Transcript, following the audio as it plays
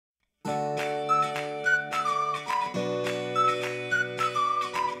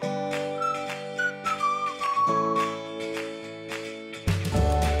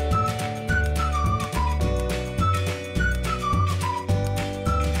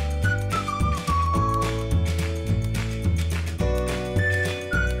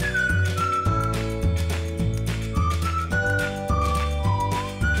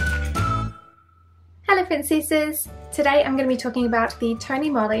princesses! Today I'm going to be talking about the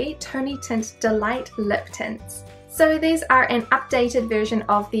Moly Tint Delight Lip Tints. So these are an updated version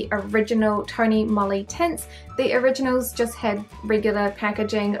of the original Moly tints. The originals just had regular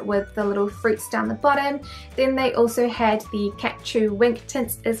packaging with the little fruits down the bottom. Then they also had the Cat Chew Wink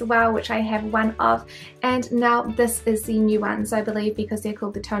tints as well, which I have one of. And now this is the new ones, I believe, because they're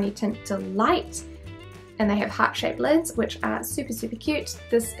called the Tint Delight. And they have heart-shaped lids, which are super cute.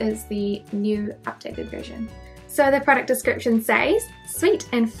 This is the new updated version. So the product description says, sweet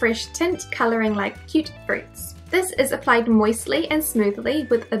and fresh tint colouring like cute fruits. This is applied moistly and smoothly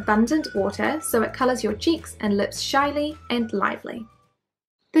with abundant water so it colours your cheeks and lips shyly and lively.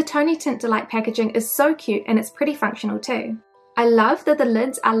 The Tint Delight packaging is so cute and it's pretty functional too. I love that the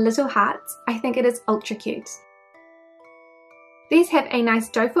lids are little hearts. I think it is ultra cute. These have a nice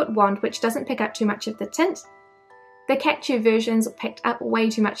doe foot wand which doesn't pick up too much of the tint. The Cat Chew versions picked up way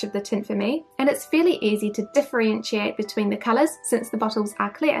too much of the tint for me, and it's fairly easy to differentiate between the colours since the bottles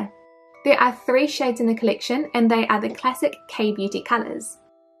are clear. There are 3 shades in the collection and they are the classic K-beauty colours.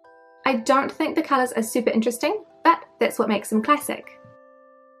 I don't think the colours are super interesting, but that's what makes them classic.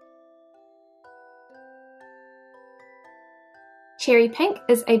 Cherry Pink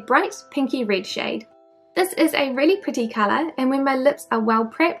is a bright pinky red shade. This is a really pretty colour, and when my lips are well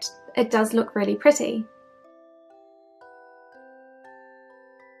prepped, it does look really pretty.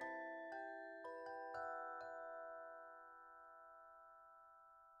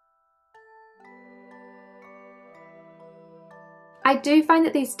 I do find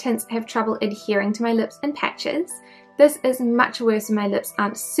that these tints have trouble adhering to my lips in patches. This is much worse when my lips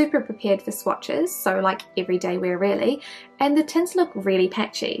aren't super prepared for swatches, so like everyday wear really, and the tints look really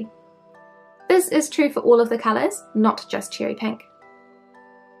patchy. This is true for all of the colours, not just Cherry Pink.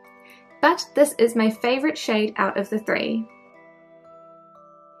 But this is my favourite shade out of the 3.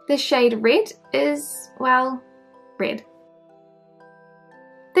 The shade Red is, well, red.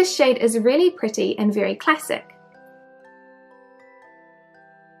 This shade is really pretty and very classic.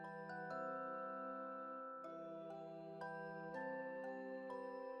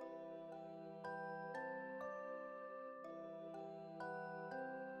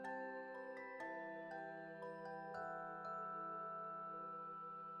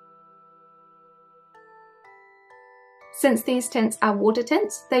 Since these tints are water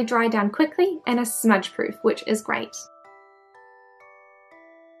tints, they dry down quickly and are smudge proof, which is great.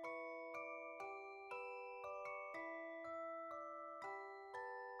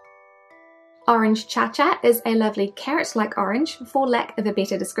 Orange Cha-Cha is a lovely carrot-like orange for lack of a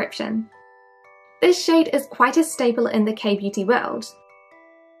better description. This shade is quite a staple in the K-beauty world.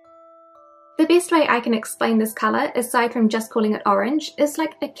 The best way I can explain this colour, aside from just calling it orange, is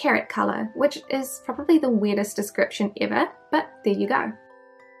like a carrot colour, which is probably the weirdest description ever, but there you go.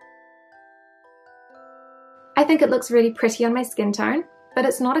 I think it looks really pretty on my skin tone, but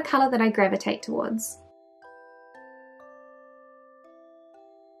it's not a colour that I gravitate towards.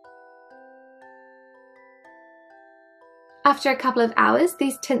 After a couple of hours,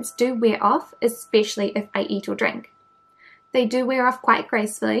 these tints do wear off, especially if I eat or drink. They do wear off quite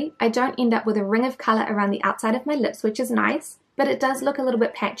gracefully. I don't end up with a ring of colour around the outside of my lips, which is nice, but it does look a little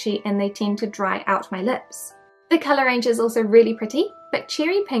bit patchy and they tend to dry out my lips. The colour range is also really pretty, but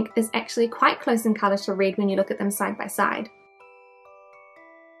Cherry Pink is actually quite close in colour to red when you look at them side by side.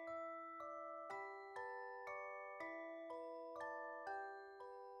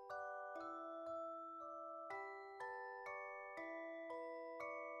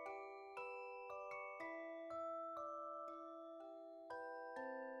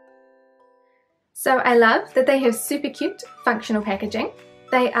 So I love that they have super cute functional packaging.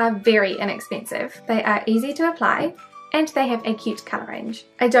 They are very inexpensive, they are easy to apply, and they have a cute colour range.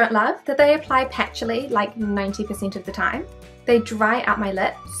 I don't love that they apply patchily like 90% of the time. They dry out my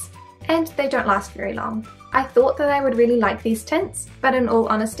lips, and they don't last very long. I thought that I would really like these tints, but in all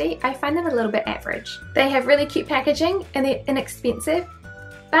honesty, I find them a little bit average. They have really cute packaging and they're inexpensive,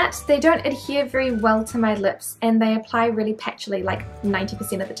 but they don't adhere very well to my lips and they apply really patchily like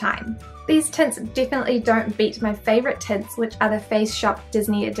 90% of the time. These tints definitely don't beat my favourite tints, which are the Face Shop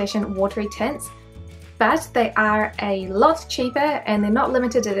Disney Edition watery tints, but they are a lot cheaper and they're not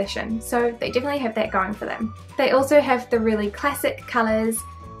limited edition, so they definitely have that going for them. They also have the really classic colours,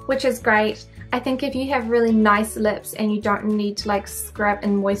 which is great. I think if you have really nice lips and you don't need to like scrub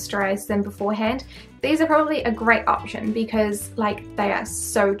and moisturize them beforehand, these are probably a great option because like they are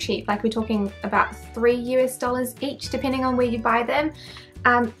so cheap. Like we're talking about $3 each depending on where you buy them.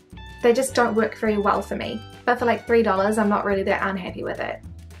 They just don't work very well for me. But for like $3, I'm not really that unhappy with it.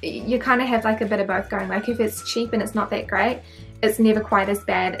 You kind of have like a bit of both going. Like if it's cheap and it's not that great, it's never quite as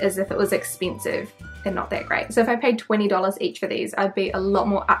bad as if it was expensive. they're not that great. So if I paid $20 each for these, I'd be a lot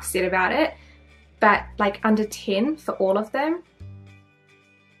more upset about it. But like under 10 for all of them,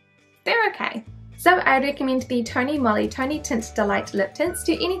 they're okay. So I recommend the Tony Moly Tony Tint Delight Lip Tints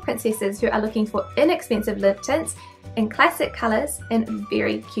to any princesses who are looking for inexpensive lip tints in classic colours and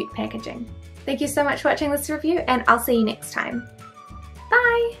very cute packaging. Thank you so much for watching this review, and I'll see you next time.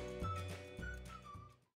 Bye!